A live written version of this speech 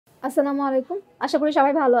আসসালামু আলাইকুম। আশা করি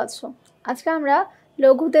সবাই ভালো আছো। আজকে আমরা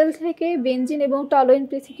লঘু তেল থেকে বেনজিন এবং টলুইন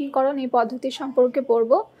পৃথকীকরণ এই পদ্ধতি সম্পর্কে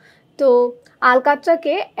পড়ব। তো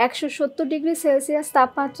আলকাট্রাকে 170 ডিগ্রি সেলসিয়াস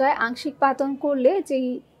তাপমাত্রায় আংশিক পাতন করলে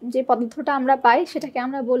যে পদার্থটা আমরা পাই সেটাকে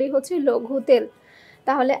আমরা বলি হচ্ছে লঘু তেল।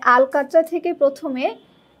 তাহলে আলকাট্রা থেকে প্রথমে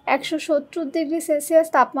 170 ডিগ্রি সেলসিয়াস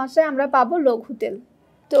তাপমাত্রায় আমরা পাবো লঘু তেল।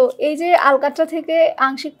 তো এই যে আলকাট্রা থেকে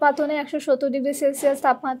আংশিক পাতনে 170 ডিগ্রি সেলসিয়াস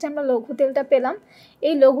তাপমাত্রায় আমরা লঘু তেলটা পেলাম।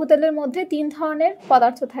 এই লঘু তেলের মধ্যে 3 ধরনের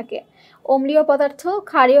পদার্থ থাকে: অম্লীয় পদার্থ,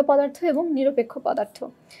 ক্ষারীয় পদার্থ এবং নিরপেক্ষ পদার্থ।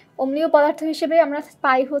 অম্লীয় পদার্থ হিসেবে আমরা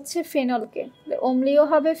পাই হচ্ছে ফেনলকে। অম্লীয়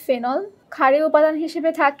হবে ফেনল। ক্ষারীয় উপাদান হিসেবে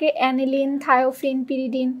থাকে অ্যানিলিন, থায়োফিন,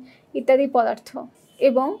 পিরিডিন ইত্যাদি পদার্থ।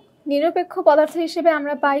 এবং নিরপেক্ষ পদার্থ হিসেবে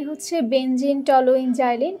আমরা পাই হচ্ছে বেনজিন, টলুইন,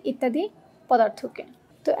 জাইলিন ইত্যাদি পদার্থকে।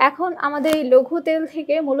 তো এখন আমাদের এই লঘু তেল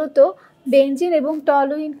থেকে মূলত বেনজিন এবং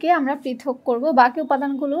টলুইনকে আমরা পৃথক করব। বাকি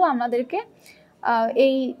উপাদানগুলো আমাদেরকে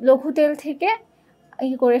এই লঘু তেল থেকে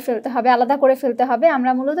করে ফেলতে হবে, আলাদা করে ফেলতে হবে।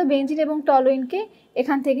 আমরা মূলত বেনজিন এবং টলুইনকে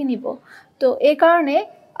এখান থেকে নিব। তো এই কারণে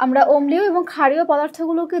আমরা অম্লীয় এবং ক্ষারীয়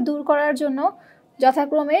পদার্থগুলোকে দূর করার জন্য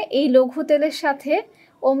যথাক্রমে এই লঘু তেলের সাথে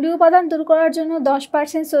অম্লীয় উপাদান দূর করার জন্য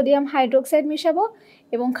 10% সোডিয়াম হাইড্রোক্সাইড মিশাবো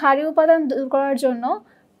এবং ক্ষারীয় উপাদান দূর করার জন্য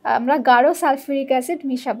আমরা গাঢ় সালফিউরিক অ্যাসিড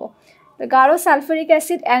মিশাবো। গাঢ় সালফিউরিক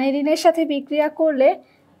অ্যাসিড অ্যানিলিনের সাথে বিক্রিয়া করলে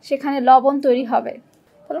সেখানে লবণ তৈরি হবে।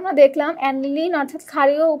 তাহলে আমরা দেখলাম অ্যানিলিন অর্থাৎ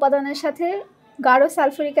ক্ষারীয় উপাদানের সাথে গাঢ়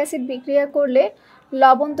সালফিউরিক অ্যাসিড বিক্রিয়া করলে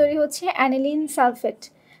লবণ তৈরি হচ্ছে অ্যানিলিন সালফেট।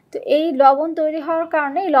 তো এই লবণ তৈরি হওয়ার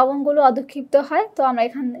কারণে এই লবণগুলো অধক্ষিপ্ত হয়। তো আমরা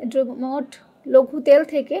এখানে মোট লঘু তেল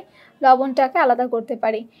থেকে লবণটাকে আলাদা করতে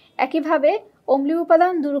পারি। একইভাবে অম্লীয়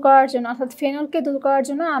উপাদান দূর করার জন্য অর্থাৎ ফেনলকে দূর করার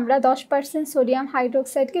জন্য আমরা 10% সোডিয়াম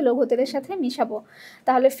হাইড্রোক্সাইডকে লঘু তেলের সাথে মিশাবো।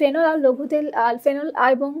 তাহলে ফেনল আর লঘু তেল ফেনল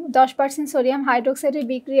এবং 10% সোডিয়াম হাইড্রোক্সাইডের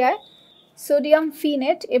বিক্রিয়ায় সোডিয়াম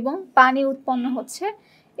ফিনেট এবং পানি উৎপন্ন হচ্ছে।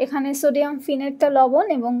 এখানে সোডিয়াম ফিনেটটা লবণ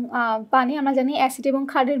এবং পানি, আমরা জানি অ্যাসিড এবং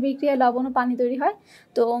ক্ষারের বিক্রিয়ায় লবণ ও পানি তৈরি হয়।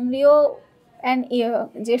 তো অম্লীয়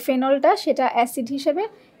যে ফেনলটা সেটা অ্যাসিড হিসেবে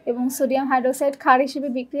এবং সোডিয়াম হাইড্রোক্সাইড ক্ষার হিসেবে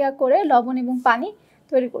বিক্রিয়া করে লবণ এবং পানি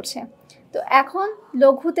তৈরি করছে। তো এখন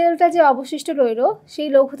লঘু তেলটা যে অবশিষ্ট রইল সেই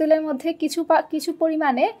লঘু তেলের মধ্যে কিছু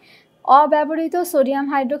পরিমাণে অব্যবহৃত সোডিয়াম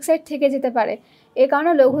হাইড্রোক্সাইড থেকে যেতে পারে। এ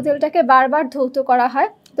কারণে লঘু তেলটাকে বারবার ধৌত করা হয়।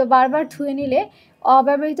 তো বারবার ধুয়ে নিলে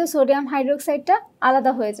অব্যবহৃত সোডিয়াম হাইড্রোক্সাইডটা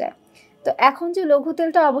আলাদা হয়ে যায়। তো এখন যে লঘু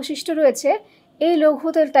তেলটা অবশিষ্ট রয়েছে এই লঘু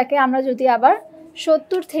তেলটাকে আমরা যদি আবার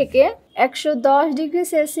 70 থেকে 110 ডিগ্রি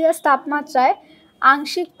সেলসিয়াস তাপমাত্রায়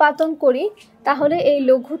আংশিক পাতন করি তাহলে এই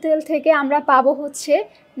লঘু তেল থেকে আমরা পাবো হচ্ছে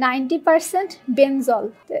 90% বেনজল।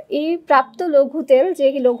 এই প্রাপ্ত লঘু তেল, যে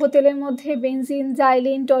লঘু তেলের মধ্যে বেনজিন,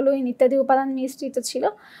 জাইলিন, টলুইন ইত্যাদি উপাদান মিশ্রিত ছিল,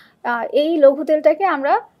 এই লঘু তেলটাকে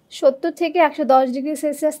আমরা 70 থেকে 110 ডিগ্রি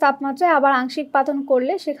সেলসিয়াস তাপমাত্রায় আবার আংশিক পাতন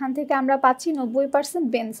করলে সেখান থেকে আমরা পাচ্ছি 90%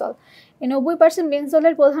 বেনজল। এই 90%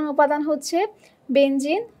 বেনজলের প্রধান উপাদান হচ্ছে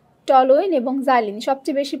বেনজিন, টলুইন এবং জাইলিন।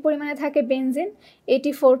 সবচেয়ে বেশি পরিমাণে থাকে বেনজিন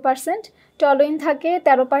 84%, টলুইন থাকে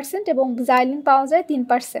 13% এবং জাইলিন পাওয়া যায়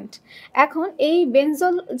 3%। এখন এই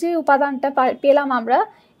বেনজল যে উপাদানটা পেলাম আমরা,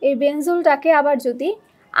 এই বেনজলটাকে আবার যদি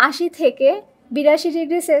 80 থেকে 82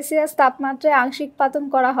 ডিগ্রি সেলসিয়াস তাপমাত্রায় আংশিক পাতন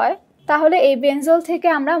করা হয় তাহলে এই বেনজল থেকে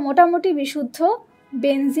আমরা মোটামুটি বিশুদ্ধ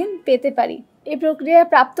বেনজিন পেতে পারি। এই প্রক্রিয়ায়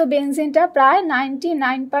প্রাপ্ত বেনজিনটা প্রায়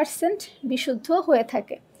 99% বিশুদ্ধ হয়ে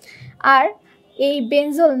থাকে। আর এই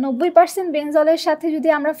বেনজল 90% বেনজলের সাথে যদি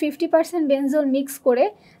আমরা 50% বেনজল মিক্স করে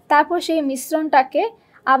তারপর সেই মিশ্রণটাকে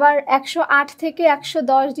আবার 108 থেকে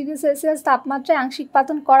 110 ডিগ্রি সেলসিয়াস তাপমাত্রায় আংশিক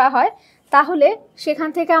পাতন করা হয় তাহলে সেখান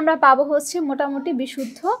থেকে আমরা পাবো হচ্ছে মোটামুটি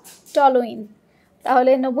বিশুদ্ধ টলুইন।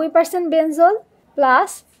 তাহলে 90% বেনজল প্লাস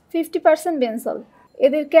 50% বেনজল,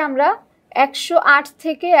 এদেরকে আমরা 108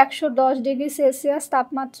 থেকে 110 ডিগ্রি সেলসিয়াস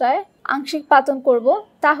তাপমাত্রায় আংশিক পাতন করব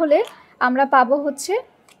তাহলে আমরা পাবো হচ্ছে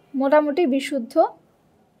মোটামুটি বিশুদ্ধ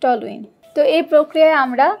টলুইন। তো এই প্রক্রিয়ায়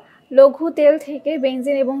আমরা লঘু তেল থেকে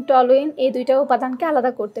বেনজিন এবং টলুইন এই দুইটা উপাদানকে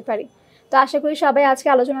আলাদা করতে পারি। তো আশা করি সবাই আজকে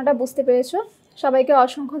আলোচনাটা বুঝতে পেরেছো। সবাইকে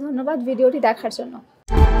অসংখ্য ধন্যবাদ ভিডিওটি দেখার জন্য।